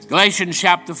Galatians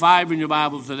chapter 5 in your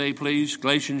Bibles today, please.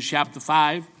 Galatians chapter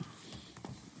 5.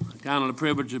 Kind of the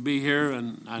privilege to be here,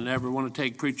 and I never want to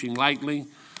take preaching lightly.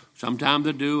 Sometimes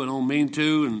I do. I don't mean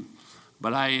to.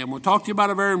 But I am going to talk to you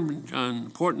about a very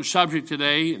important subject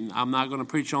today. And I'm not going to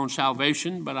preach on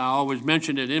salvation, but I always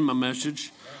mention it in my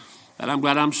message, that I'm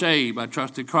glad I'm saved. I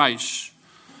trusted Christ.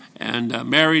 And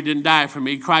Mary didn't die for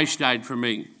me. Christ died for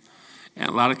me. And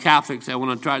a lot of Catholics,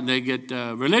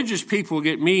 religious people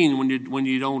get mean when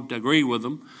you don't agree with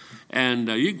them. And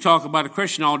you can talk about a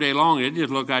Christian all day long, they just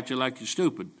look at you like you're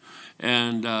stupid.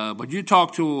 And but you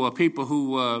talk to people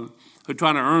who are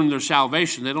trying to earn their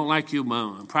salvation, they don't like you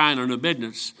prying on their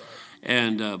business.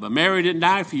 And but Mary didn't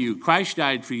die for you; Christ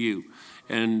died for you.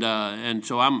 And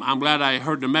so I'm glad I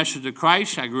heard the message of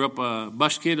Christ. I grew up a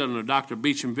bus kid under Dr.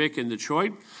 Beecham Vick in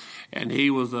Detroit. And he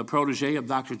was a protege of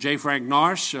Dr. J. Frank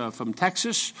Norris from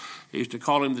Texas. They used to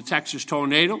call him the Texas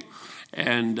Tornado.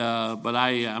 And but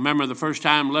I remember the first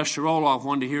time Lester Roloff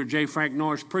wanted to hear J. Frank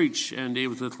Norris preach. And he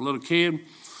was a little kid.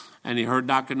 And he heard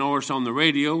Dr. Norris on the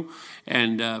radio.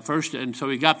 And so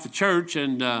he got to church.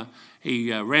 And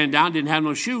he ran down, didn't have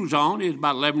no shoes on. He was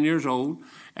about 11 years old.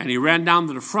 And he ran down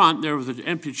to the front. There was an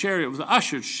empty chair. It was the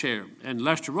usher's chair. And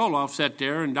Lester Roloff sat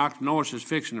there. And Dr. Norris was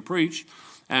fixing to preach.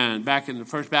 And back in the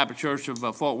First Baptist Church of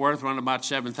Fort Worth, around about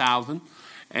 7,000.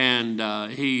 And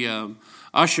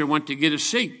usher went to get a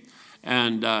seat.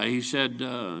 And he said,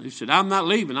 I'm not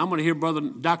leaving. I'm going to hear Brother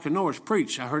Dr. Norris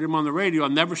preach. I heard him on the radio.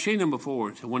 I've never seen him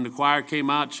before. So when the choir came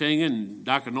out singing,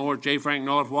 Dr. Norris, J. Frank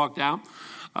Norris walked out.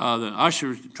 The usher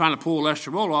was trying to pull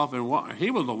Lester Roloff. And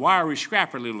he was a wiry,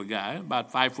 scrappy little guy,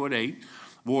 about 5'8",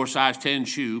 wore a size 10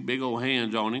 shoe, big old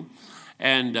hands on him.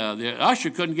 And the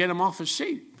usher couldn't get him off his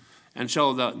seat. And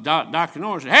so Dr.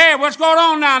 Norris said, "Hey, what's going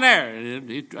on down there?"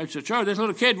 I said, "Sir, this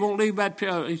little kid won't leave that."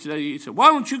 He said, "Why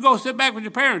don't you go sit back with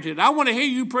your parents?" He said, "I want to hear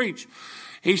you preach."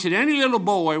 He said, "Any little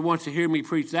boy wants to hear me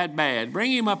preach that bad,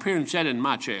 bring him up here and sit in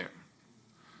my chair."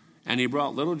 And he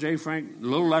brought little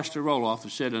Lester Roloff to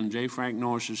sit in J. Frank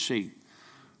Norris's seat.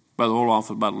 Brother Roloff was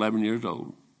about 11 years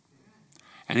old.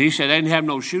 And he said, "They didn't have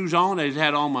no shoes on. They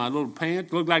had on my little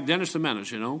pants. Looked like Dennis the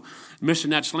Menace,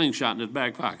 missing that slingshot in his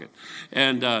back pocket."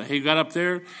 And he got up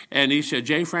there, and he said,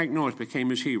 J. Frank Norris became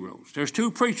his heroes. There's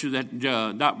two preachers that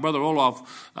Brother Roloff,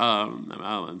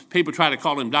 people try to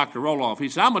call him Dr. Roloff. He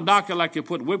said, "I'm a doctor like you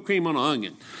put whipped cream on an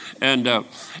onion."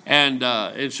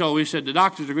 And so he said, the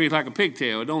doctor's degree is like a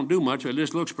pigtail. It don't do much, it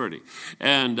just looks pretty.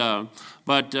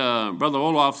 But Brother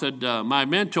Roloff said, my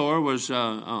mentor was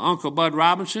Uncle Bud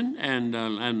Robinson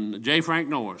and J. Frank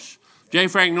Norris. J.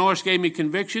 Frank Norris gave me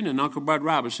conviction, and Uncle Bud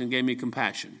Robinson gave me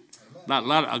compassion.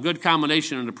 A good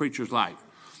combination in the preacher's life.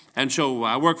 And so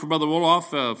I worked for Brother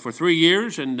Roloff for 3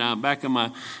 years, and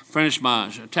finished my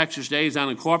Texas days down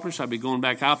in Corpus. I'll be going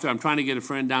back out there. I'm trying to get a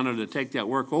friend down there to take that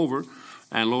work over,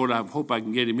 and Lord, I hope I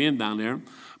can get him in down there.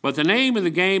 But the name of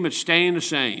the game is staying the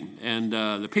same. And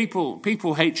the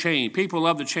people hate change. People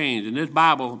love to change. And this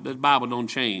Bible don't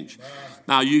change.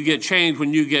 Now, you get changed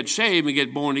when you get saved and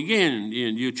get born again,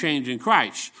 and you change in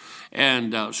Christ,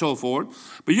 and so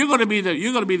forth. But you're going to be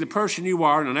the person you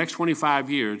are in the next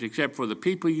 25 years, except for the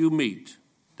people you meet,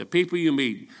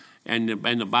 and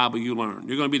the Bible you learn.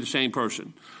 You're going to be the same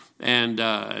person. And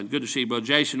good to see Brother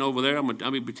Jason over there.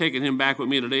 I'll be taking him back with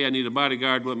me today. I need a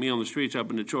bodyguard with me on the streets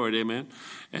up in Detroit, amen.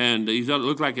 And he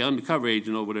looks like an undercover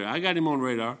agent over there. I got him on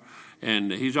radar,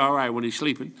 and he's all right when he's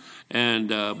sleeping. And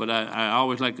but I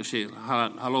always like to say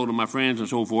hello to my friends and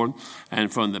so forth,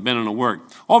 and from the been on the work.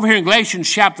 Over here in Galatians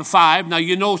chapter 5, now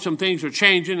you know some things are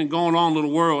changing and going on in the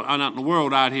world, not in the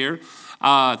world out here.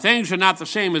 Things are not the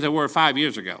same as they were 5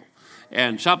 years ago.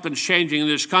 And something's changing in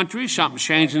this country, something's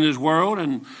changing in this world,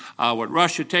 and with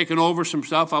Russia taking over some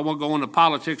stuff, I won't go into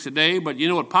politics today, but you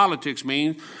know what politics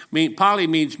means. Poly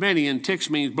means many, and ticks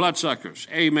means bloodsuckers.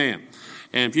 Amen.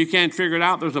 And if you can't figure it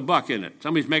out, there's a buck in it.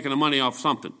 Somebody's making the money off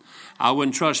something. I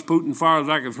wouldn't trust Putin as far as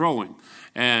I could throw him.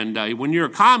 And when you're a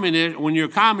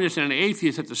communist and an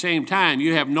atheist at the same time,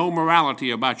 you have no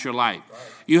morality about your life.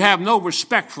 You have no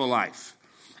respect for life.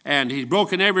 And he's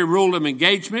broken every rule of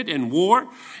engagement and war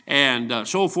and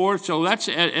so forth. So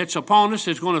it's upon us.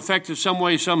 It's going to affect us some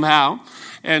way, somehow.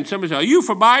 And somebody said, "Are you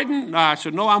for Biden?" I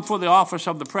said, "No, I'm for the office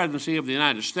of the presidency of the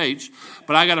United States.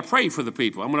 But I got to pray for the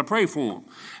people. I'm going to pray for them.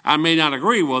 I may not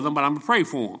agree with them, but I'm going to pray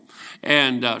for them."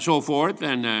 And so forth.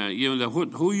 And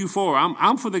who are you for?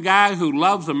 I'm for the guy who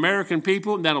loves American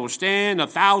people that will stand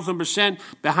 1,000%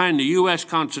 behind the U.S.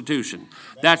 Constitution.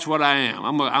 That's what I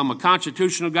am. I'm a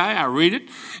constitutional guy. I read it.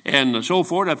 and so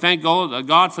forth. I thank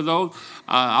God for those.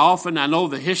 I know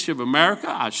the history of America.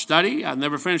 I study. I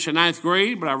never finished the 9th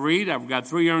grade, but I read. I've got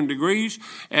 3 earned degrees,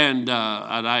 but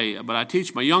I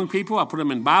teach my young people. I put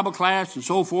them in Bible class and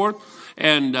so forth.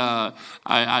 And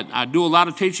I do a lot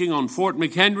of teaching on Fort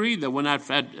McHenry. That when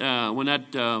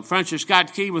that Francis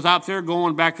Scott Key was out there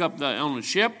going back up on the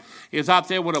ship, he was out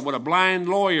there with a blind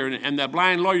lawyer, and that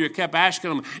blind lawyer kept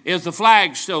asking him, "Is the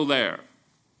flag still there?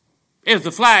 Is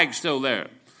the flag still there?"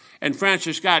 And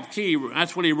Francis Scott Key,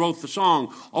 that's when he wrote the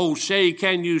song, "Oh, say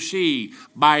can you see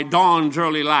by dawn's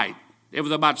early light." It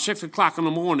was about 6 o'clock in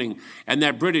the morning, and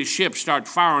that British ship started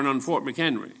firing on Fort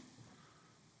McHenry.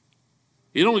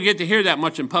 You don't get to hear that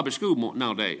much in public school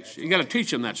nowadays. You got to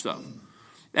teach them that stuff.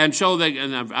 And so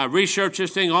I researched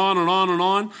this thing on and on and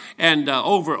on, and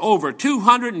over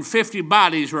 250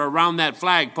 bodies were around that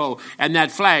flagpole, and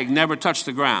that flag never touched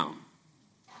the ground.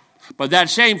 But that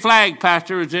same flag,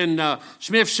 Pastor, is in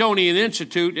Smithsonian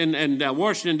Institute in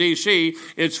Washington, D.C.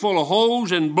 It's full of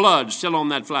holes and blood still on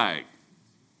that flag.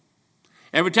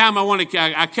 Every time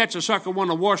I catch a sucker want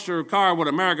to wash their car with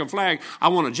an American flag, I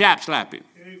want to Jap slap him.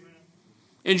 Amen.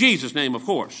 In Jesus' name, of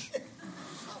course.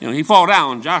 He fall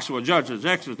down, Joshua, Judges,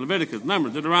 Exodus, Leviticus,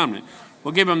 Numbers, Deuteronomy.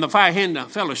 We'll give him the Phi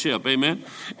fellowship, amen,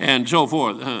 and so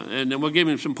forth. And then we'll give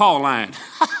him some Pauline.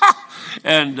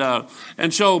 and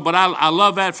so, but I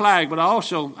love that flag, but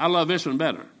I love this one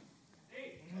better.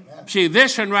 Amen. See,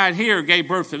 this one right here gave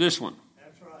birth to this one.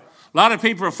 That's right. A lot of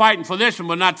people are fighting for this one,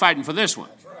 but not fighting for this one.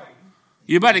 That's right.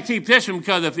 You better keep this one,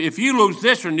 because if you lose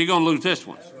this one, you're going to lose this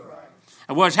one. That's right.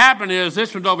 And what's happened is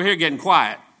this one's over here getting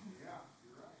quiet.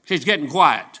 She's getting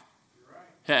quiet.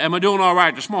 Am I doing all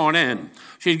right this morning?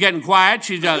 She's getting quiet.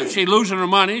 She's losing her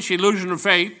money. She's losing her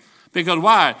faith. Because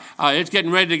why? It's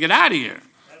getting ready to get out of here.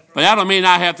 But that don't mean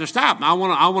I have to stop. I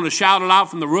want to shout it out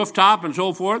from the rooftop and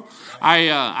so forth.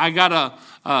 I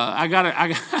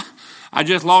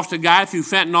just lost a guy through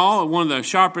fentanyl. One of the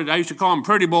sharpest. I used to call him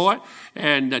Pretty Boy.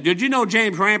 And did you know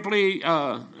James Rampley?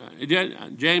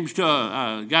 James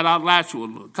got out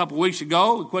a couple weeks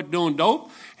ago. He quit doing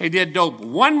dope. He did dope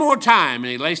one more time,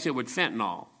 and he laced it with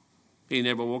fentanyl. He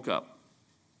never woke up.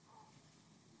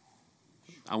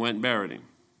 I went and buried him.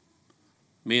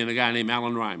 Me and a guy named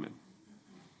Alan Ryman.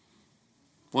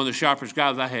 One of the sharpest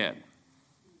guys I had.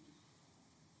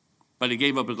 But he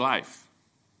gave up his life.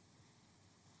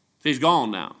 He's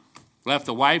gone now. Left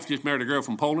a wife, just married a girl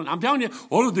from Poland. I'm telling you,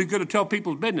 they're going to tell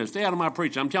people's business. Stay out of my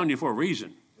preaching. I'm telling you for a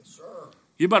reason. Yes, sir.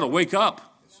 You better wake up.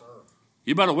 Yes, sir.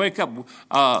 You better wake up.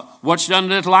 What's done in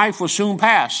this life will soon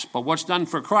pass, but what's done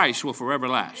for Christ will forever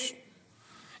last.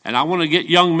 And I want to get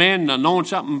young men knowing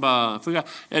something.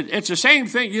 It's the same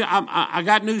thing. I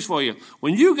got news for you.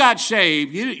 When you got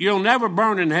saved, you'll never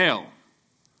burn in hell.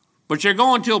 But you're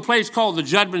going to a place called the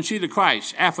judgment seat of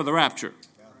Christ after the rapture.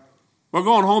 We're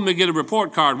going home to get a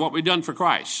report card, what we've done for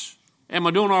Christ. Am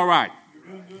I doing all right?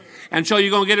 And so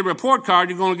you're going to get a report card.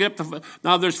 You're going to get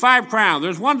now there's 5 crowns.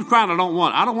 There's one crown I don't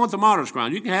want. I don't want the martyr's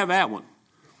crown. You can have that one.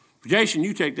 Jason,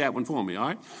 you take that one for me, all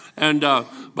right? And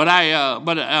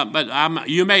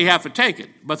you may have to take it.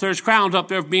 But there's crowns up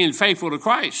there for being faithful to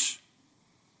Christ.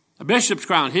 A bishop's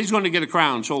crown, he's going to get a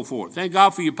crown and so forth. Thank God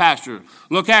for your pastor.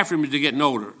 Look after him as he's getting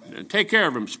older. Take care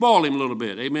of him. Spoil him a little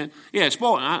bit. Amen. Yeah,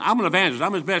 spoil him. I'm an evangelist.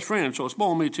 I'm his best friend, so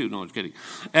spoil me too. No, I'm just kidding.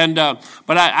 And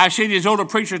but I see these older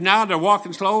preachers now. They're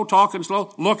walking slow, talking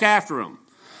slow. Look after them.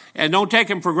 And don't take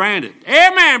them for granted.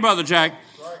 Amen, Brother Jack.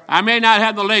 I may not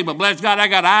have the leg, but bless God, I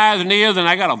got eyes and ears and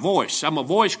I got a voice. I'm a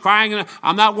voice crying.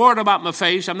 I'm not worried about my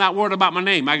face. I'm not worried about my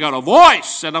name. I got a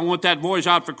voice, and I want that voice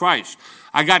out for Christ.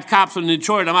 I got cops in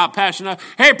Detroit. I'm out passing out.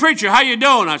 "Hey, preacher, how you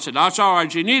doing?" I said, "That's all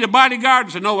right. You need a bodyguard?" I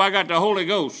said, "No, I got the Holy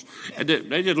Ghost." And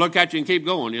they just look at you and keep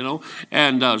going,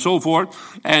 and so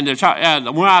forth. And I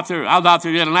was out there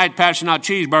the other night passing out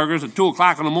cheeseburgers at 2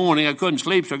 o'clock in the morning. I couldn't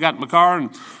sleep, so I got in my car and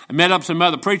I met up some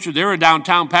other preachers. They were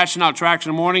downtown passing out tracts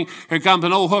in the morning. Here comes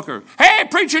an old hooker. "Hey,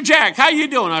 Preacher Jack, how you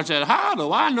doing?" I said, "How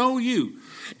do I know you?"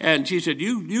 And she said,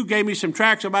 you gave me some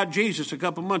tracts about Jesus a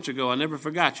couple months ago. I never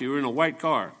forgot you. You were in a white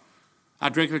car. I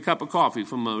drank a cup of coffee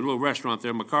from a little restaurant there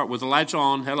in my car with the lights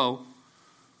on. Hello.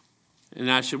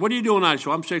 And I said, "What are you doing?" I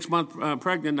said, "I'm 6 months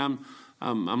pregnant.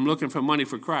 I'm looking for money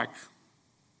for crack."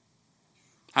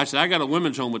 I said, "I got a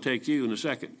women's home will take you in a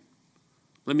second.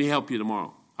 Let me help you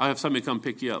tomorrow. I'll have somebody come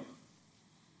pick you up."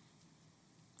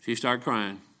 She started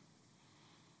crying.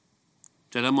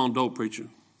 Said, "I'm on dope, preacher.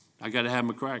 I got to have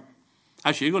my crack."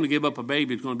 I said, "You're going to give up a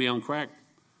baby that's going to be on crack?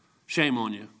 Shame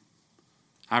on you."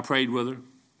 I prayed with her.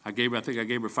 I think I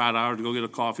gave her $5 to go get a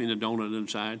coffee and a donut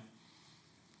inside.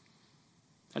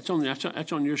 That's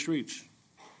on your streets.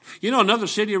 Another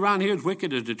city around here as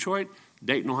wicked as Detroit,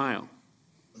 Dayton, Ohio.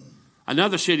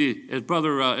 Another city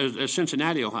is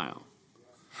Cincinnati, Ohio.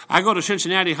 I go to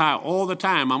Cincinnati, Ohio all the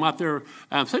time. I'm out there.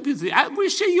 We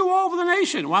see you all over the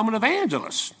nation. Well, I'm an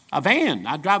evangelist. A van.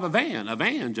 I drive a van.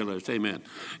 Evangelist, amen.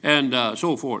 And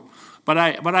so forth. But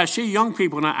I see young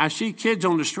people, and I see kids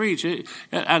on the streets.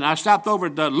 And I stopped over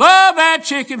at love that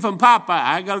chicken from Popeye.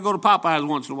 I got to go to Popeyes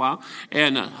once in a while.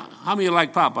 And how many of you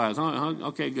like Popeyes?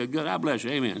 Okay, good. God bless you.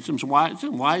 Amen. Some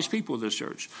wise people at this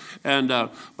church. And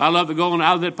I love to go, and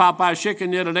I was at Popeye's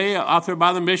chicken the other day out there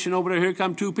by the mission over there. Here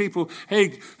come two people.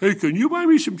 Hey, can you buy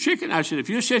me some chicken? I said, if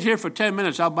you sit here for 10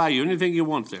 minutes, I'll buy you anything you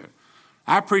want there.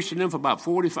 I preached to them for about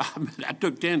 45 minutes. I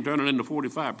took 10, turned it into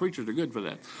 45. Preachers are good for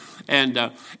that.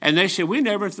 And they said, we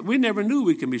never knew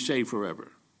we can be saved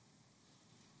forever.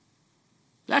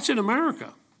 That's in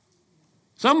America.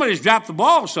 Somebody's dropped the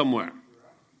ball somewhere.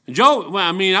 I'm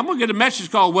going to get a message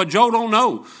called What Joe Don't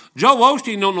Know. Joe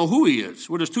Osteen don't know who he is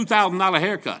with his $2,000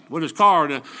 haircut, with his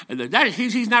car.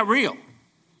 He's not real.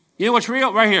 You know what's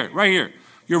real? Right here.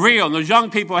 You're real. And those young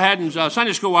people had in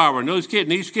Sunday school hour, and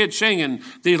these kids singing,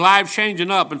 these lives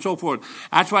changing up and so forth.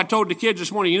 That's why I told the kids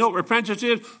this morning, you know what repentance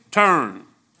is? Turn.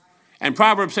 And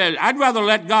Proverbs says, I'd rather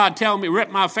let God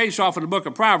rip my face off in the book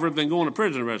of Proverbs than go into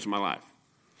prison the rest of my life.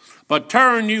 But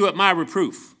turn you at my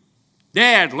reproof.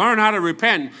 Dad, learn how to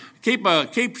repent.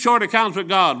 Keep short accounts with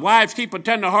God. Wives, keep a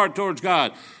tender heart towards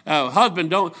God. Husband,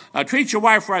 don't treat your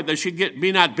wife right that she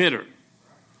be not bitter.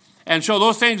 And so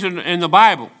those things in the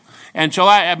Bible. And so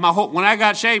when I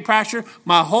got saved, Pastor,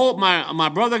 my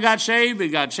brother got saved. He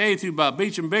got saved through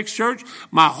Beach and Bix Church.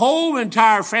 My whole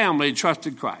entire family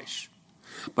trusted Christ.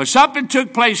 But something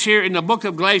took place here in the book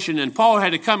of Galatians, and Paul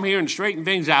had to come here and straighten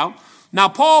things out. Now,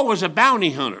 Paul was a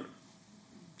bounty hunter.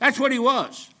 That's what he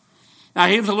was. Now,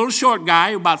 he was a little short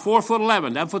guy, about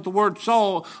 4'11". That's what the word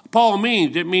Paul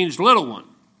means. It means little one.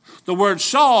 The word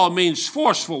Saul means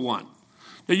forceful one.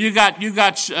 You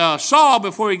got Saul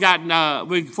before he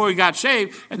got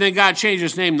saved, and then God changed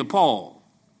his name to Paul.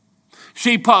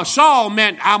 See, Saul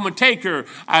meant I'm a taker,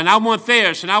 and I want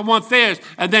this, and I want this,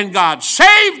 and then God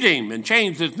saved him and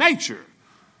changed his nature.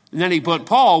 And then he put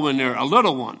Paul in there, a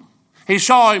little one. He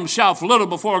saw himself little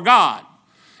before God.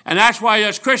 And that's why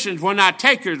us Christians, we're not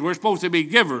takers, we're supposed to be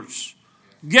givers.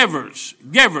 Givers.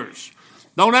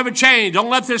 Don't ever change. Don't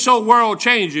let this old world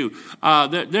change you.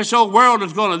 This old world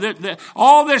is going to,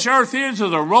 all this earth is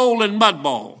a rolling mud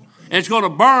ball. It's going to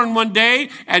burn one day,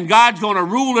 and God's going to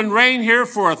rule and reign here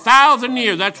for 1,000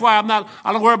 years. That's why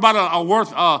I don't worry about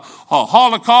a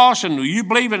Holocaust, and you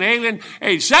believe in alien.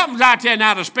 Hey, something's out there in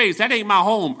outer space. That ain't my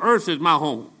home. Earth is my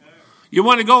home. You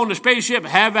want to go in the spaceship?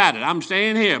 Have at it. I'm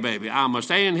staying here, baby. I'm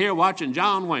staying here watching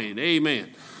John Wayne.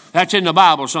 Amen. That's in the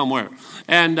Bible somewhere.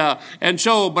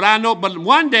 But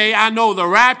one day I know the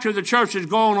rapture of the church is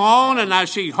going on, and I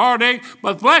see heartache.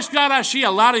 But bless God, I see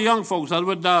a lot of young folks. I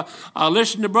would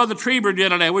listen to Brother Trieber the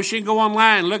other day. I wish you can go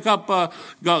online, look up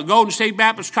Golden State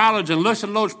Baptist College, and listen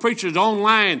to those preachers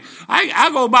online. I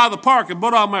go by the park and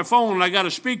put on my phone, and I got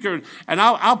a speaker, and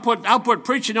I'll put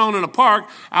preaching on in the park.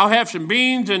 I'll have some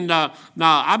beans, and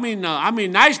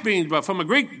nice beans, but from a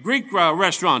Greek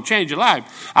restaurant, change your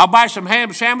life. I'll buy some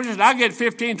ham sandwiches. I'll get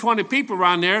 15, 20 people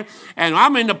around there, and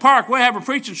I'm in the park. We'll have a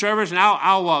preaching service, and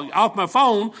I'll off my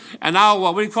phone, and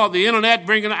we call it the internet,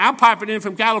 I'll pipe it in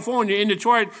from California in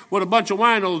Detroit with a bunch of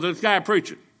winos. This guy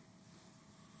preaching.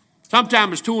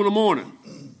 Sometimes it's 2 a.m.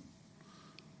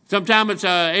 Sometimes it's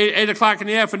 8 o'clock in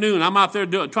the afternoon. I'm out there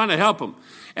trying to help them.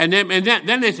 And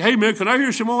then they say, hey, man, can I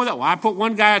hear some more of that? Well, I put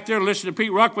one guy out there listening to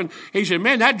Pete Ruckman. He said,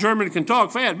 man, that German can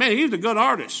talk fast. Man, he's a good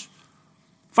artist.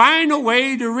 Find a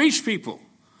way to reach people.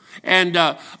 And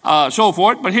so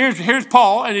forth. But here's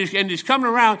Paul, and he's coming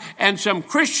around, and some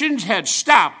Christians had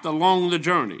stopped along the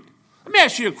journey. Let me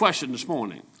ask you a question this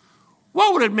morning.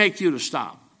 What would it make you to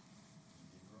stop?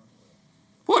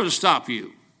 What would stop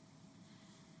you?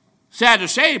 Sad to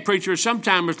say, preacher,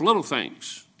 sometimes it's little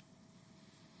things.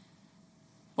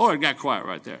 Oh, it got quiet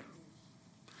right there.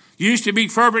 You used to be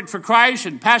fervent for Christ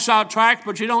and pass out tracts,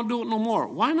 but you don't do it no more.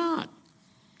 Why not?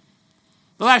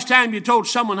 The last time you told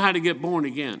someone how to get born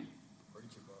again?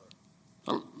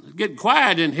 Get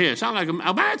quiet in here. Sound like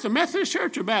it's a Methodist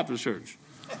church or Baptist church?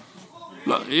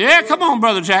 Look, yeah, come on,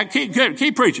 Brother Jack.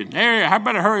 Keep preaching. I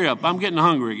better hurry up. I'm getting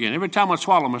hungry again. Every time I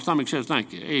swallow, my stomach says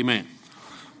thank you. Amen.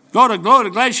 Go to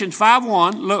Galatians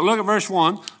 5:1. Look at verse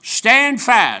 1. Stand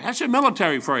fast. That's a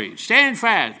military phrase. Stand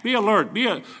fast. Be alert.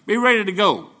 Be ready to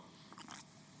go.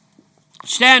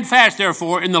 Stand fast,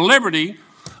 therefore, in the liberty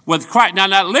with Christ. Now,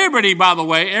 that liberty, by the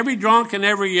way, every drunk and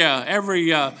every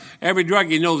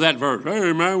druggie knows that verse.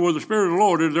 Hey, man, where the Spirit of the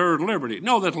Lord is, there is liberty.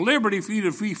 No, that's liberty for you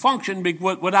to function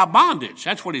without bondage.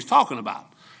 That's what he's talking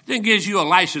about. Then gives you a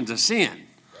license to sin.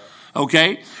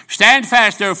 Okay? Stand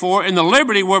fast, therefore, in the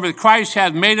liberty wherewith Christ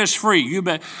hath made us free.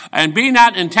 And be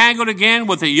not entangled again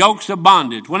with the yokes of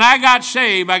bondage. When I got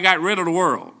saved, I got rid of the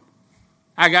world.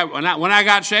 When I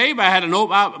got saved, I had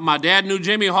my dad knew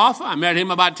Jimmy Hoffa. I met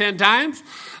him about 10 times.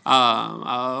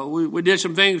 We did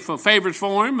some things for favors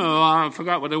for him. I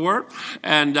forgot what they were.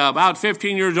 And about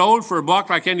 15 years old, for a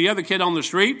buck like any other kid on the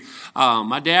street,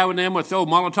 my dad and them would throw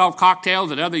Molotov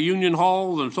cocktails at other union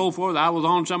halls and so forth. I was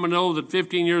on some of those at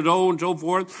 15 years old and so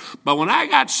forth. But when I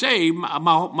got saved,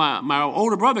 my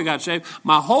older brother got saved.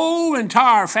 My whole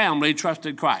entire family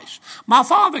trusted Christ. My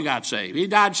father got saved. He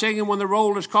died singing, "When the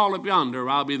roll is called up yonder,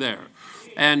 I'll be there."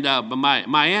 And but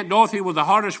my Aunt Dorothy was the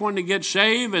hardest one to get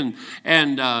saved,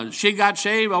 and she got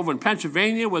saved over in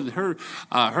Pennsylvania with her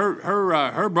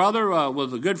brother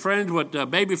was a good friend with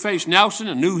Babyface Nelson,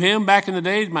 and knew him back in the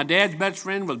days. My dad's best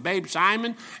friend was Babe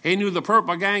Simon. He knew the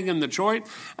Purple Gang in Detroit.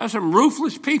 There's some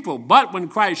ruthless people, but when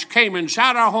Christ came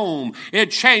inside our home,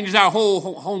 it changed our whole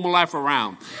home life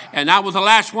around. And I was the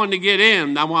last one to get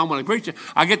in. I'm going to preach it.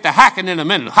 I get to hacking in a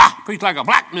minute. Preach like a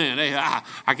black man.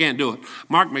 I can't do it.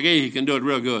 Mark McGee, he can do it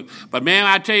real good. But man,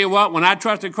 I tell you what, when I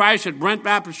trusted Christ at Brent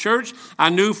Baptist Church, I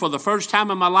knew for the first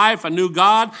time in my life, I knew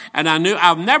God, and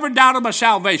I've never doubted my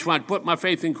salvation when I put my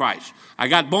faith in Christ. I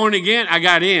got born again, I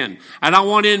got in, and I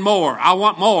want in more. I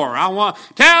want more.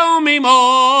 Tell me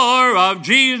more of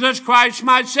Jesus Christ,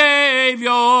 my Savior.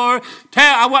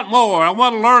 I want more. I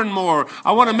want to learn more.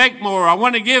 I want to make more. I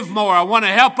want to give more. I want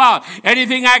to help out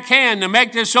anything I can to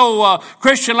make this whole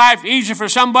Christian life easier for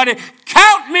somebody.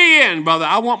 Count me in, brother.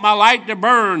 I want my light to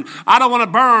burn. I don't want to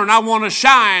burn. I want to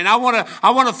shine. I want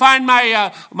to find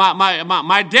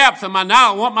my depth and my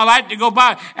knowledge. I want my light to go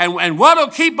by. And what'll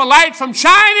keep a light from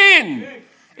shining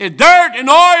is dirt and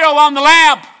oil on the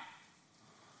lamp.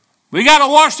 We got to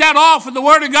wash that off with the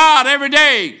Word of God every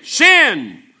day.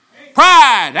 Sin,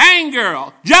 pride,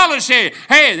 anger, jealousy.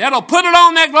 Hey, that'll put it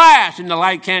on that glass, and the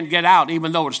light can't get out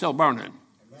even though it's still burning.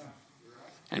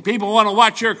 And people want to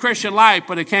watch your Christian life,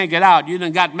 but they can't get out. You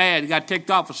done got mad, you got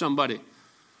ticked off with somebody,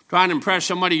 trying to impress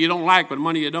somebody you don't like with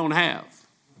money you don't have.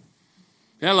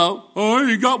 Hello. Oh,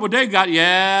 you got what they got.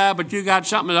 Yeah, but you got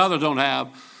something that others don't have.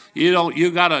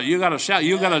 You got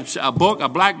a book, a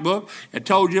black book that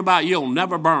told you about you'll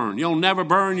never burn. You'll never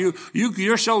burn.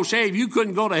 You're so saved you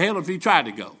couldn't go to hell if you tried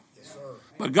to go. Yes,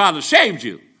 but God has saved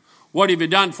you. What have you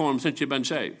done for him since you've been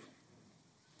saved?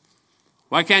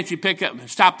 Why can't you pick up and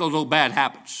stop those old bad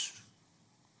habits?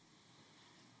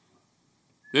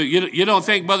 You don't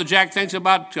think Brother Jack thinks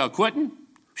about quitting?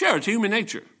 Sure, it's human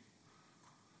nature.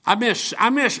 I miss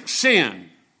sin.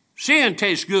 Sin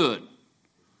tastes good.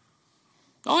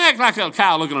 Don't act like a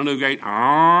cow looking at a new gate.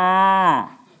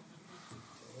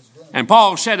 And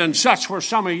Paul said, and such were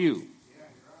some of you.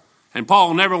 And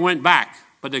Paul never went back,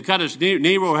 but they cut his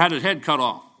Nero had his head cut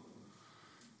off.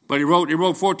 But he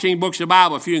wrote 14 books of the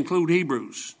Bible, if you include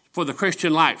Hebrews, for the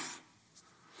Christian life.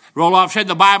 Roloff said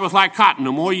the Bible's like cotton.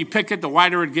 The more you pick it, the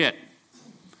whiter it gets.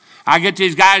 I get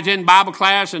these guys in Bible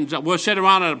class, and we'll sit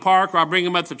around at a park, or I bring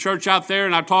them at the church out there,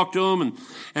 and I talk to them,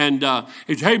 and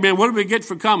he said, hey, man, what do we get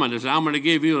for coming? I said, I'm going to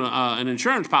give you an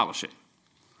insurance policy.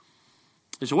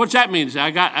 He said, what's that mean? He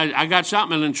said, I got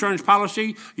something, an insurance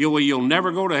policy, you'll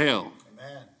never go to hell.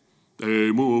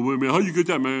 Amen. Hey, man, how you get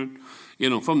that, man?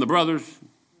 From the brothers.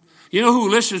 You know who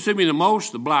listens to me the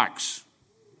most? The blacks.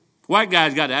 White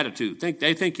guys got attitude.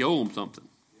 They think you owe them something.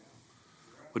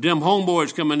 But them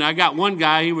homeboys come in. I got one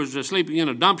guy, he was sleeping in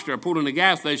a dumpster. I pulled in a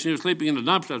gas station, he was sleeping in a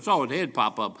dumpster. I saw his head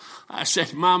pop up. I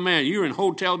said, my man, you're in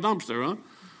hotel dumpster, huh?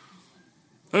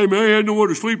 Hey, man, I had nowhere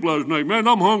to sleep last night. Man,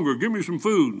 I'm hungry. Give me some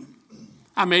food.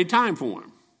 I made time for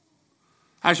him.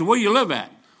 I said, where you live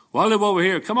at? Well, I live over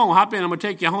here. Come on, hop in. I'm going to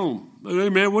take you home. Hey,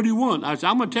 man, what do you want? I said,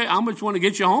 I just want to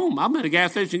get you home. I'm at a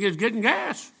gas station getting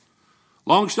gas.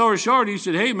 Long story short, he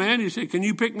said, hey, man, he said, can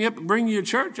you pick me up and bring you to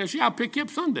church? I said, yeah, I'll pick you up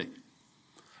Sunday.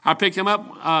 I picked him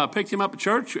up at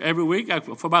church every week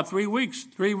for about 3 weeks.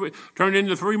 Turned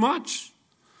into 3 months.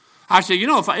 I said,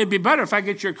 it'd be better if I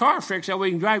get your car fixed, that way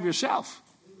you can drive yourself.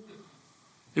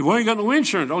 If we ain't got no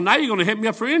insurance, now you're going to hit me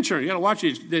up for insurance. You got to watch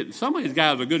these. Some of these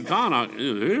guys are good con.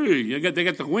 They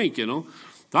get the wink, So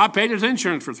I paid his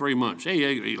insurance for 3 months.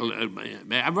 Hey,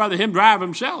 I'd rather him drive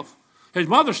himself. His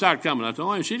mother started coming. I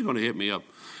thought, she's going to hit me up.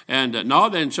 And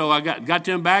so I got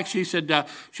them back. She said,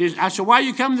 I said, why are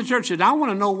you coming to church? She said, I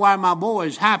want to know why my boy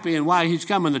is happy and why he's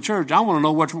coming to church. I want to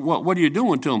know what are you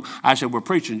doing to him? I said, we're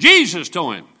preaching Jesus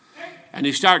to him. And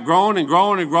he started growing and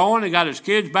growing and growing. He got his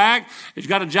kids back. He's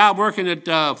got a job working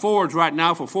at Ford's right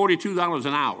now for $42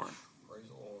 an hour.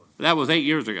 That was 8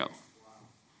 years ago.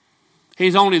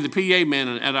 He's only the PA man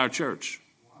at our church.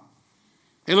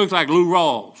 He looks like Lou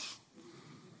Rawls.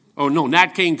 Oh, no,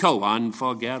 Nat King Cole.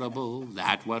 Unforgettable,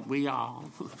 that's what we are.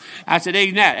 I said, hey,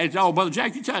 Nat. I said, oh, Brother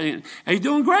Jack, you tell him. He's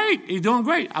doing great. He's doing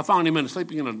great. I found him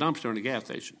sleeping in a dumpster in a gas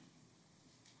station.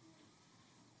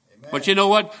 Amen. But you know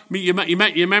what? You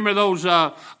remember those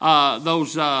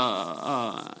lepers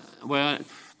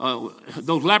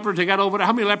that got over there?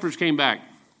 How many lepers came back?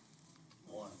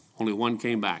 One. Only one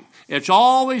came back. It's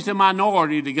always the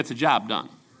minority to get the job done.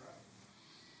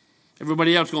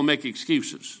 Everybody else is going to make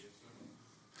excuses.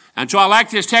 And so I like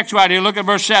this text right here. Look at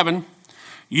verse 7.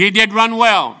 Ye did run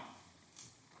well.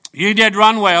 Ye did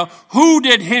run well. Who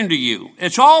did hinder you?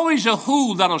 It's always a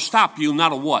who that'll stop you,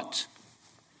 not a what.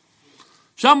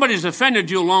 Somebody's offended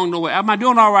you along the way. Am I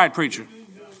doing all right, preacher?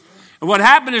 And what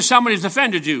happened is somebody's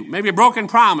offended you. Maybe a broken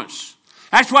promise.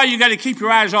 That's why you got to keep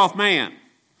your eyes off man.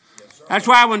 That's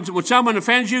why when someone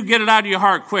offends you, get it out of your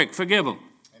heart quick. Forgive them.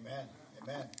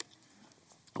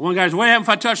 One guy said, what happened if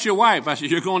I touched your wife? I said,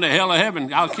 you're going to hell or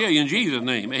heaven. I'll kill you in Jesus'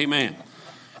 name. Amen.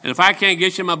 And if I can't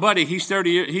get you my buddy, he's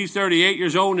 38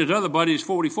 years old, and his other buddy is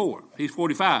 44. He's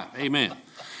 45. Amen.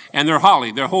 And they're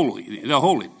holy. They're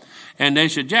holy. And they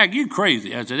said, Jack, you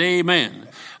crazy. I said, amen.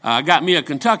 I got me a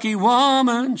Kentucky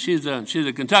woman. She's a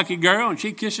Kentucky girl, and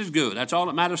she kisses good. That's all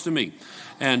that matters to me.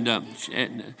 And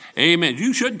amen.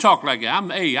 You shouldn't talk like that.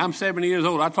 I'm 70 years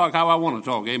old. I talk how I want to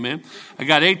talk. Amen. I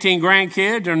got 18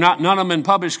 grandkids. They're none of them in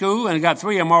public school, and I got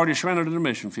 3 of them already surrendered to the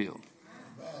mission field.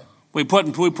 We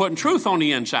putting truth on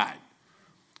the inside.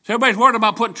 So everybody's worried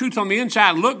about putting truth on the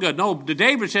inside and look good. No,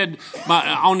 David said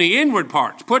on the inward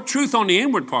parts. Put truth on the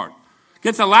inward part.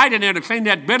 Get the light in there to clean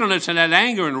that bitterness and that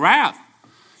anger and wrath.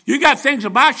 You got things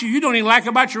about you don't even like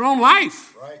about your own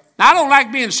life. Right. Now, I don't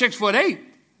like being 6'8".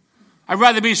 I'd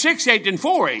rather be 6'8" than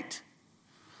 4'8".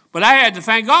 But I had to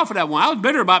thank God for that one. I was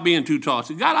bitter about being too tall. I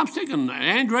said, God, I'm thinking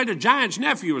Andre the Giant's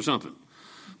nephew or something.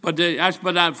 But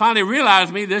I finally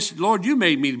realized Lord, you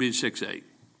made me to be 6'8".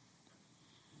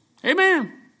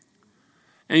 Amen.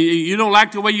 And you don't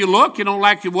like the way you look. You don't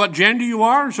like what gender you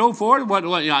are and so forth.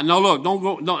 No, look,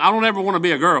 don't go. I don't ever want to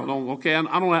be a girl.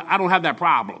 I don't have that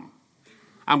problem.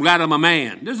 I'm glad I'm a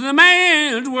man. This is a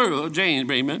man's world, James,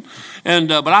 amen. And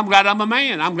but I'm glad I'm a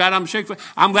man. I'm glad I'm 6'.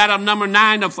 I'm glad I'm number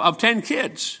 9 of 10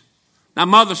 kids. Now,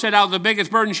 mother said I was the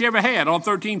biggest burden she ever had, all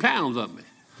 13 pounds of me.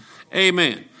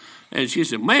 Amen. And she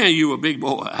said, man, you a big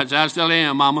boy. I said, I still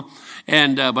am, Mama.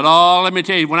 And but let me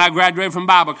tell you, when I graduated from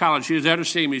Bible college, she was there to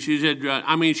see me. She said,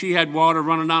 she had water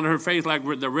running down her face like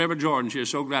the River Jordan. She was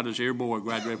so glad to see her boy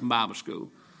graduate from Bible school.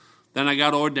 Then I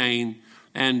got ordained.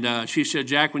 And she said,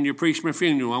 Jack, when you preach my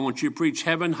funeral, I want you to preach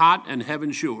heaven hot and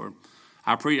heaven sure.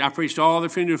 I preached all the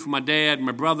funerals for my dad,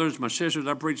 my brothers, my sisters.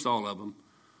 I preached all of them.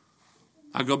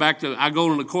 I go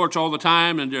to the courts all the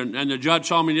time, and the judge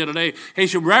saw me the other day. He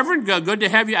said, Reverend, good to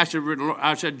have you. I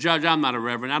said, Judge, I'm not a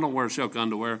reverend. I don't wear silk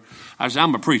underwear. I said,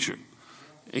 I'm a preacher.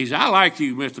 He said, I like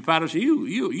you, Mr. Patterson.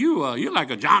 You're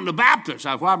like a John the Baptist.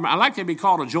 I like to be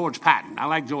called a George Patton. I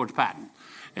like George Patton.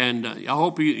 And I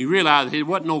hope you realize it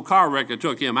wasn't no car wreck that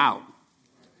took him out.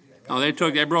 No, they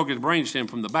broke his brainstem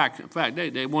from the back. In fact,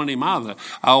 they wanted him out of there.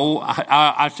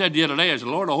 I said the other day, I said,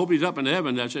 Lord, I hope he's up in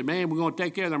heaven. I said, man, we're going to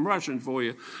take care of them Russians for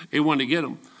you. He wanted to get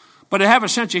them. But they have a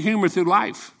sense of humor through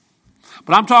life.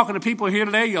 But I'm talking to people here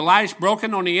today, your life's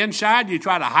broken on the inside. You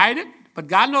try to hide it, but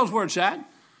God knows where it's at.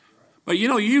 But,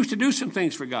 you used to do some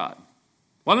things for God.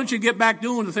 Why don't you get back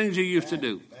doing the things you used to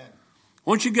do?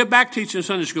 Once you get back teaching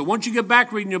Sunday school, once you get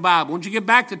back reading your Bible, once you get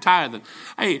back to tithing.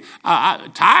 Hey,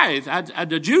 tithe,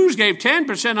 the Jews gave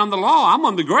 10% on the law. I'm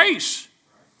on the grace.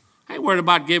 I ain't worried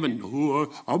about giving.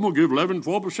 I'm going to give 11,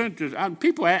 12%.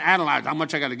 People analyze how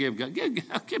much I got to give.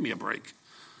 Give me a break.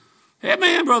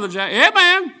 Amen, Brother Jack.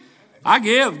 Amen. I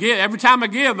give. Every time I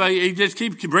give, he just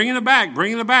keeps bringing it back. Hey,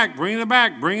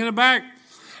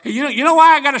 you know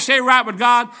why I got to stay right with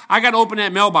God? I got to open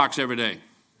that mailbox every day.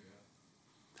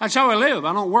 That's how I live.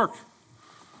 I don't work.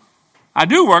 I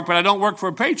do work, but I don't work for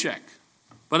a paycheck.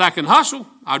 But I can hustle.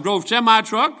 I drove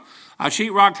semi-truck. I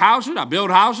sheetrocked houses. I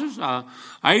built houses.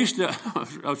 I used to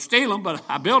steal them, but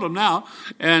I built them now,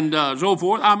 and so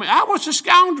forth. I was a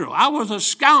scoundrel. I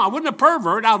wasn't a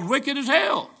pervert. I was wicked as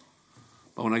hell.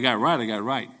 But when I got right, I got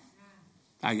right.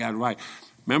 I got right.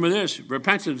 Remember this.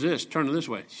 Repentance is this. Turn it this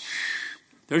way.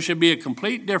 There should be a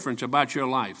complete difference about your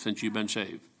life since you've been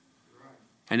saved.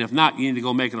 And if not, you need to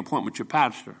go make an appointment with your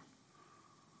pastor.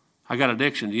 I got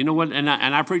addiction. You know what? And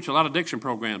I preach a lot of addiction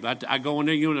programs. I go in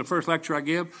there. The first lecture I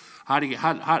give, how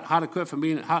to quit from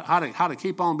being, how to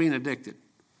keep on being addicted.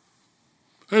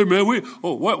 Hey man,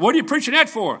 what are you preaching that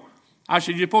for? I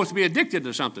said you're supposed to be addicted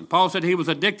to something. Paul said he was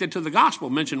addicted to the gospel,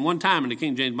 mentioned one time in the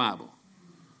King James Bible.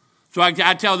 So I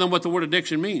tell them what the word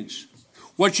addiction means.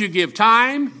 What you give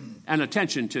time and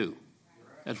attention to.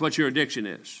 That's what your addiction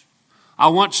is. I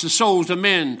want the souls of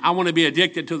men. I want to be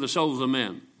addicted to the souls of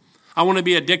men. I want to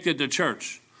be addicted to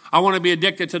church. I want to be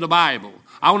addicted to the Bible.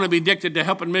 I want to be addicted to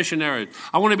helping missionaries.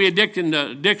 I want to be addicted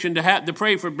to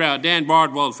pray for Dan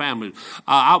Bardwell's family.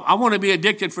 I want to be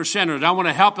addicted for sinners. I want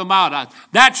to help them out.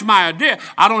 That's my addiction.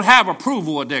 I don't have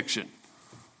approval addiction.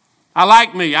 I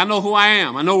like me. I know who I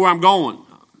am. I know where I'm going.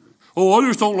 Oh, I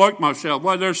just don't like myself.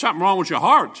 Well, there's something wrong with your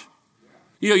heart.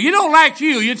 You don't like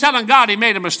you. You're telling God he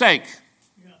made a mistake.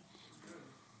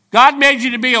 God made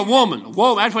you to be a woman.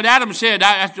 Whoa, that's what Adam said.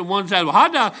 That's the one said, well, how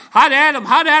did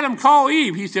Adam call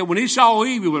Eve? He said, when he saw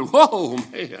Eve, he went, whoa,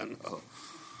 man.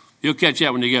 You'll catch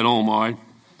that when you get home, all right?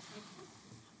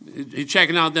 He's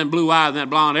checking out them blue eyes and that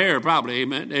blonde hair, probably.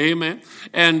 Amen. Amen.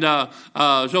 And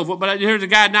so forth. But here's a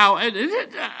guy now.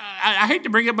 I hate to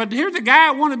bring it, but here's a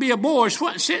guy who want to be a boy.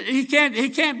 He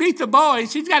can't beat the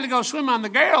boys. He's got to go swim on the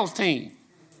girls' team.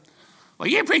 Well,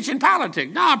 you're preaching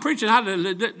politics. No, I'm preaching how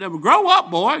to grow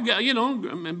up, boy,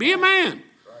 and be a man.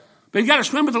 But you got to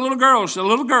swim with the little girls. The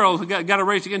little girls got to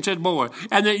race against that boy.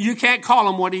 And then you can't call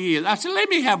him what he is. I said, let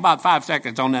me have about 5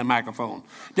 seconds on that microphone.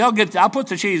 I'll put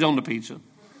the cheese on the pizza.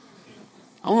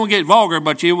 I won't get vulgar,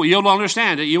 but you'll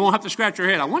understand it. You won't have to scratch your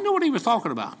head. I wonder what he was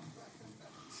talking about.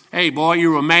 Hey, boy,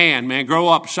 you're a man, man. Grow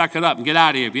up, suck it up, and get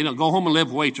out of here. Go home and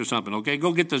lift weights or something, okay?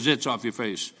 Go get the zits off your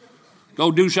face.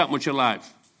 Go do something with your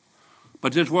life.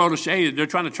 But this world is saying they're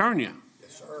trying to turn you.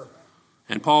 Yes, sir.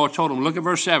 And Paul told them, look at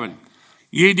verse 7.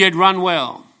 Ye did run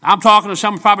well. I'm talking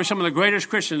to probably some of the greatest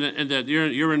Christians that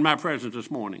you're in my presence this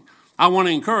morning. I want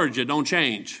to encourage you, don't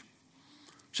change.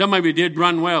 Some of you did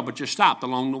run well, but you stopped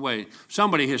along the way.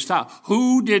 Somebody has stopped.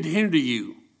 Who did hinder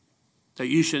you that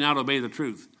you should not obey the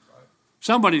truth?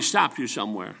 Somebody stopped you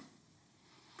somewhere.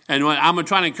 And I'm going to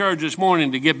try to encourage you this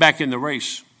morning to get back in the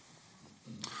race.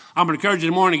 I'm going to encourage you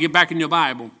this morning to get back in your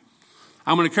Bible.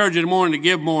 I'm going to encourage you in the morning to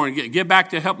give more and get back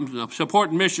to helping,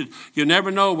 supporting missions. You never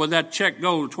know where that check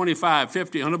goes, $25,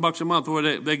 $50, $100 a month,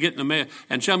 where they get in the mail.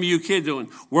 And some of you kids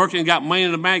working, got money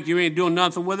in the bank, you ain't doing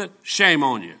nothing with it. Shame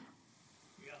on you.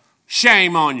 Yeah.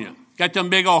 Shame on you. Got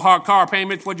them big old hard car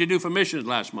payments. What'd you do for missions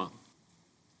last month?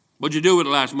 What'd you do with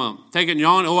it last month? Take it and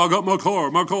yawn. Oh, I got my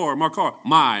car.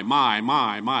 My.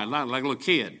 Like a little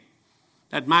kid.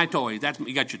 That's my toys.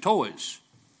 You got your toys.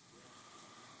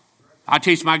 I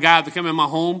teach my guys to come in my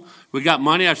home. We got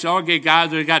money. I say, okay,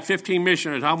 guys, they got 15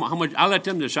 missionaries. How much? I let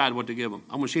them decide what to give them.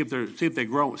 I'm going to see if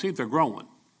they're growing.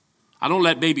 I don't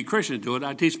let baby Christians do it.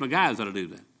 I teach my guys how to do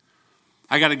that.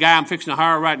 I got a guy I'm fixing to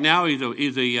hire right now. He's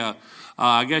a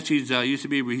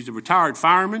retired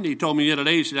fireman. He told me the other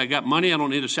day, he said, I got money. I don't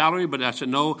need a salary. But I said,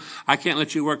 no, I can't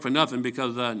let you work for nothing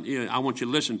because I want you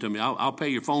to listen to me. I'll pay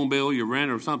your phone bill, your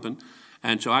rent or something.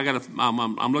 And so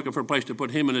I'm looking for a place to put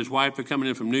him and his wife. They're coming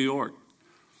in from New York.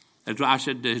 I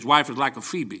said, his wife is like a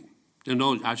Phoebe.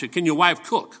 I said, can your wife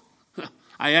cook?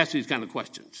 I asked these kind of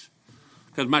questions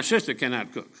because my sister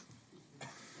cannot cook.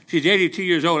 She's 82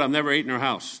 years old. I've never eaten in her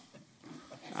house.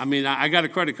 I mean, I got a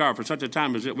credit card for such a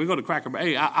time as it. We go to Cracker Barrel.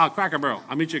 Hey, I'll Cracker Barrel.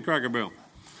 I'll meet you at Cracker Barrel.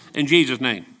 In Jesus'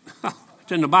 name.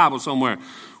 It's in the Bible somewhere.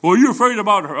 Well, you're afraid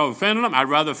about her offending them? I'd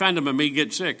rather offend them than me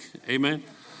get sick. Amen.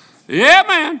 Yeah,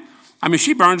 man. I mean,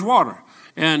 she burns water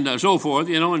and so forth,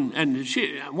 and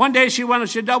she, one day she went and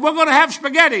said, we're going to have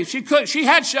spaghetti. She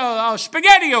had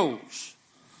SpaghettiOs.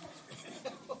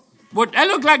 But they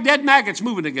looked like dead maggots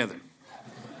moving together.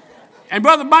 And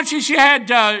Brother Bunchy, she had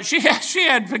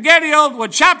SpaghettiOs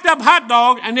with chopped up hot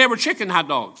dogs, and they were chicken hot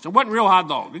dogs. It wasn't real hot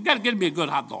dogs. You got to give me a good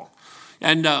hot dog.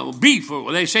 And beef,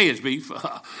 or they say it's beef,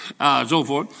 so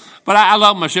forth. But I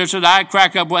love my sister. I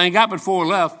crack up. Well, I ain't got but 4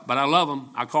 left, but I love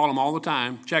them. I call them all the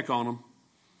time, check on them.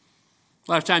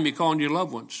 Last time you called your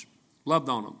loved ones, loved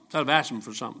on them, instead of asking them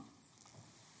for something.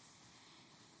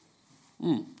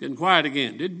 Getting quiet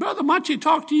again. Did Brother Munchie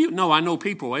talk to you? No, I know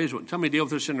people. Tell me deal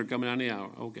with this sinner coming down the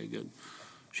hour. Okay, good.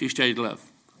 She stayed left.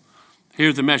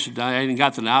 Here's the message. I ain't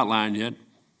got to the outline yet,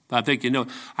 but I think you know.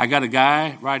 I got a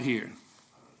guy right here.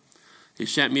 He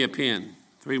sent me a pen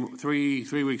three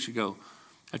weeks ago.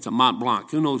 That's a Mont Blanc.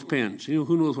 Who knows pens?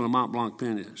 Who knows what a Mont Blanc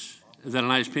pen is? Is that a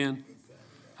nice pen?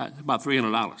 It's about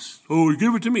 $300. Oh, you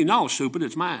give it to me? No, stupid,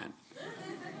 it's mine.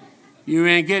 You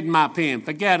ain't getting my pen.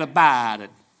 Forget about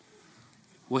it.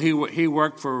 Well, he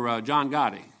worked for John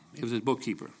Gotti. He was his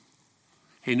bookkeeper.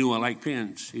 He knew I liked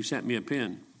pens. He sent me a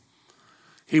pen.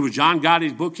 He was John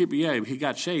Gotti's bookkeeper. Yeah, he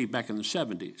got saved back in the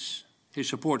 70s. He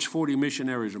supports 40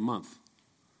 missionaries a month.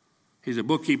 He's a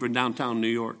bookkeeper in downtown New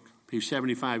York. He's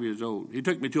 75 years old. He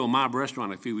took me to a mob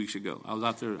restaurant a few weeks ago. I was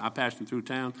out there. I passed him through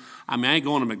town. I mean, I ain't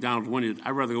going to McDonald's.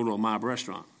 I'd rather go to a mob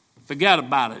restaurant. Forget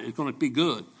about it. It's going to be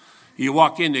good. You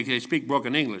walk in, they speak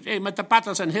broken English. Hey, Mr.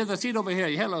 Patterson, here's a seat over here.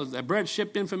 Hello, the bread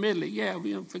shipped in from Italy. Yeah,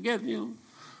 forget,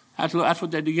 That's what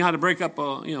they do. You know how to break up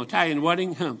a Italian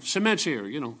wedding? Cement's here,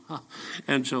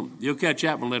 And so you'll catch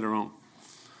that one later on.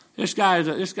 This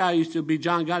guy used to be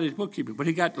John Gotti's bookkeeper, but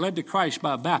he got led to Christ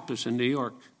by a Baptist in New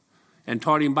York and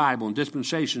taught him Bible and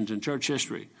dispensations and church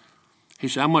history. He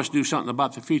said, I must do something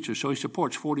about the future. So he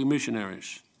supports 40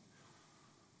 missionaries.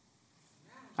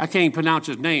 I can't even pronounce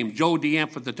his name. Joe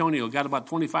D'Amphitonio got about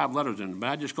 25 letters in him, but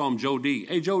I just call him Joe D.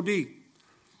 Hey, Joe D.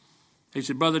 He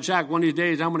said, Brother Jack, one of these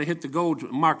days I'm going to hit the gold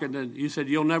market. And he said,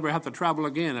 you'll never have to travel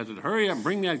again. I said, hurry up,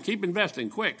 bring that, keep investing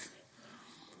quick.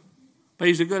 But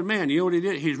he's a good man. You know what he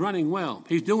did? He's running well.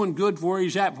 He's doing good for where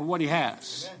he's at for what he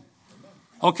has. Amen.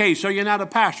 Okay, so you're not a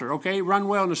pastor. Okay, run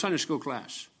well in the Sunday school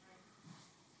class.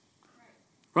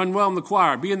 Run well in the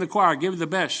choir. Be in the choir. Give it the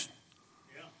best.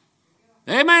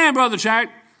 Yeah. Amen, Brother Jack.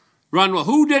 Run well.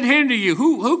 Who did hinder you?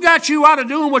 Who got you out of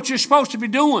doing what you're supposed to be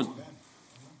doing?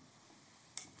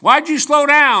 Why'd you slow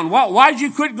down? Why'd you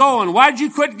quit going? Why'd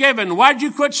you quit giving? Why'd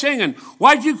you quit singing?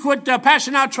 Why'd you quit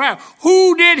passing out trash?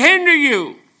 Who did hinder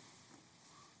you?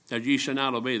 That ye shall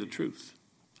not obey the truth.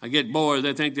 I get boys,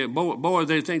 they think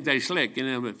they slick.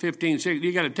 At 15, 16,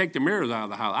 you got to take the mirrors out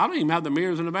of the house. I don't even have the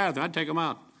mirrors in the bathroom. I take them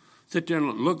out. Sit there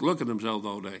and look at themselves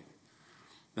all day.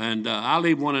 And I'll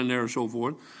leave one in there and so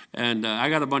forth. And I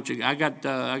got about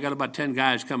 10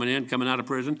 guys coming out of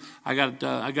prison. I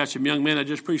got some young men I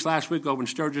just preached last week over in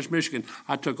Sturgis, Michigan.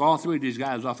 I took all 3 of these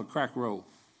guys off a crack row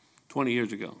 20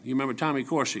 years ago. You remember Tommy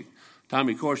Corsi?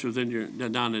 Tommy Corsi was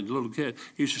down there, little kid.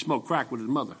 He used to smoke crack with his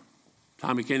mother.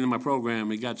 Tommy came to my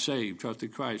program. He got saved,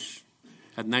 trusted Christ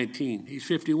at 19. He's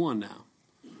 51 now.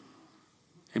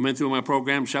 He went through my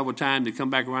program several times. He come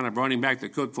back around. I brought him back to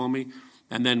cook for me.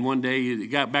 And then one day he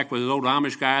got back with his old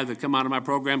Amish guys that come out of my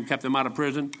program, kept them out of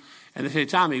prison. And they say,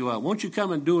 Tommy, well, won't you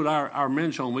come and do it at our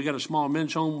men's home? We got a small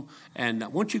men's home. And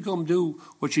won't you come do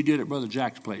what you did at Brother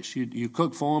Jack's place? You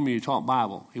cooked for him and you taught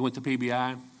Bible. He went to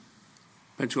PBI,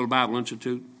 Pensacola Bible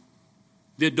Institute,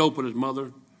 did dope with his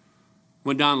mother.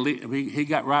 Went down, he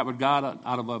got right with God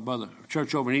out of a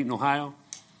church over in Eaton, Ohio.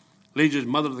 Leads his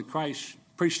mother to the Christ.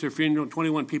 Preached their funeral.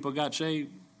 21 people got saved.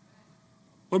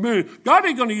 Well, man, God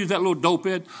ain't going to use that little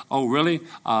dopehead. Oh, really?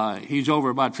 He's over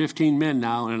about 15 men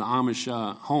now in an Amish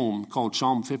home called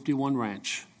Psalm 51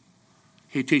 Ranch.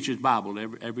 He teaches Bible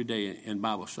every day in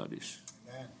Bible studies.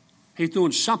 Amen. He's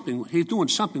doing something with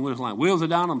his life. Wheels are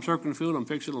down. I'm circling the field. I'm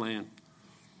fixing the land.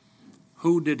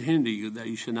 Who did hinder you that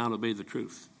you should not obey the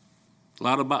truth? A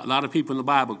lot of people in the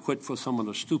Bible quit for some of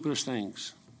the stupidest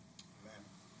things.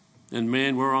 Amen. And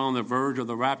man, we're on the verge of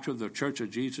the rapture of the Church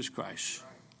of Jesus Christ.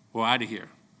 We're out of here.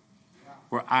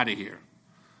 We're out of here.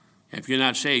 If you're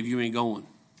not saved, you ain't going.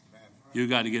 You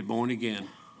got to get born again.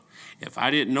 If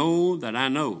I didn't know that I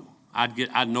know,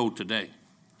 I'd know today.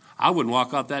 I wouldn't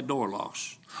walk out that door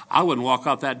lost. I wouldn't walk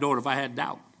out that door if I had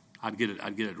doubt. I'd get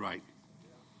it right.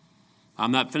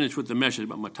 I'm not finished with the message,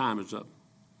 but my time is up.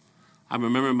 I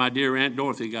remember my dear Aunt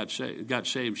Dorothy got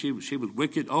saved. She was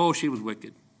wicked. Oh, she was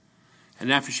wicked.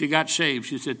 And after she got saved,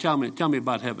 she said, tell me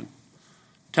about heaven.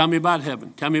 Tell me about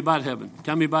heaven. Tell me about heaven.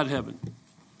 Tell me about heaven.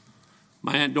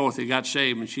 My Aunt Dorothy got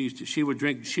saved, and she would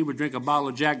drink a bottle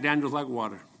of Jack Daniels like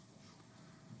water.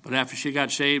 But after she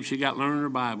got saved, she got learning her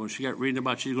Bible. She got reading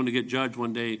about she's going to get judged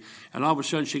one day. And all of a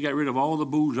sudden, she got rid of all the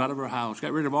booze out of her house.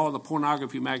 Got rid of all the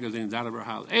pornography magazines out of her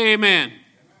house. Amen.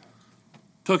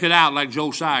 Took it out like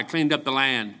Josiah, cleaned up the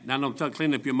land. Now don't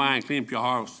clean up your mind, clean up your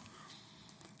house.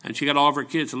 And she got all of her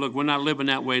kids to look, we're not living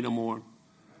that way no more.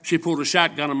 She pulled a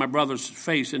shotgun on my brother's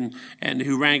face and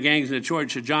who ran gangs in Detroit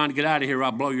and said, John, get out of here,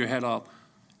 I'll blow your head off.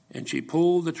 And she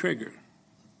pulled the trigger.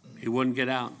 He wouldn't get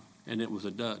out, and it was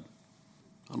a dud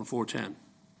on a 410.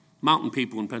 Mountain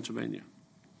people in Pennsylvania.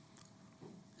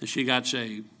 And she got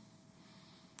saved.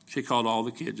 She called all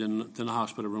the kids in the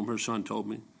hospital room. Her son told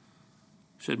me.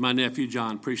 Said, my nephew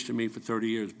John preached to me for 30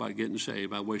 years about getting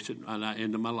saved. I wasted an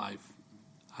end of my life.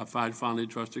 I finally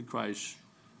trusted Christ.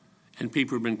 And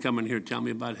people have been coming here, tell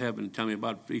me about heaven, tell me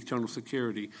about eternal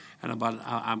security, and about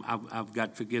I've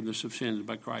got forgiveness of sins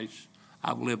by Christ.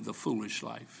 I've lived the foolish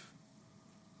life.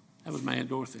 That was my Aunt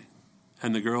Dorothy.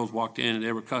 And the girls walked in and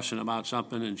they were cussing about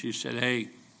something, and she said, hey,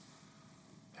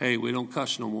 we don't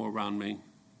cuss no more around me.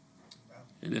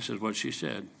 And this is what she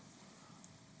said.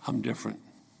 I'm different.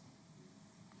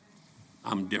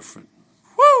 I'm different.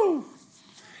 Woo!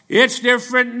 It's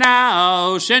different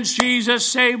now since Jesus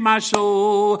saved my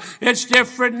soul. It's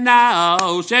different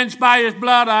now since by his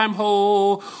blood I'm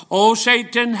whole. Oh,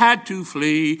 Satan had to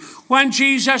flee when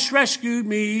Jesus rescued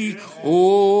me.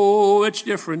 Oh, it's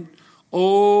different.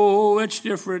 Oh, it's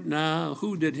different now.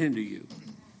 Who did hinder you?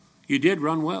 You did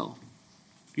run well.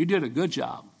 You did a good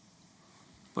job.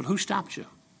 But who stopped you?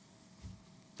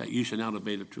 That you should now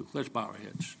obey the truth. Let's bow our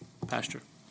heads. Pastor.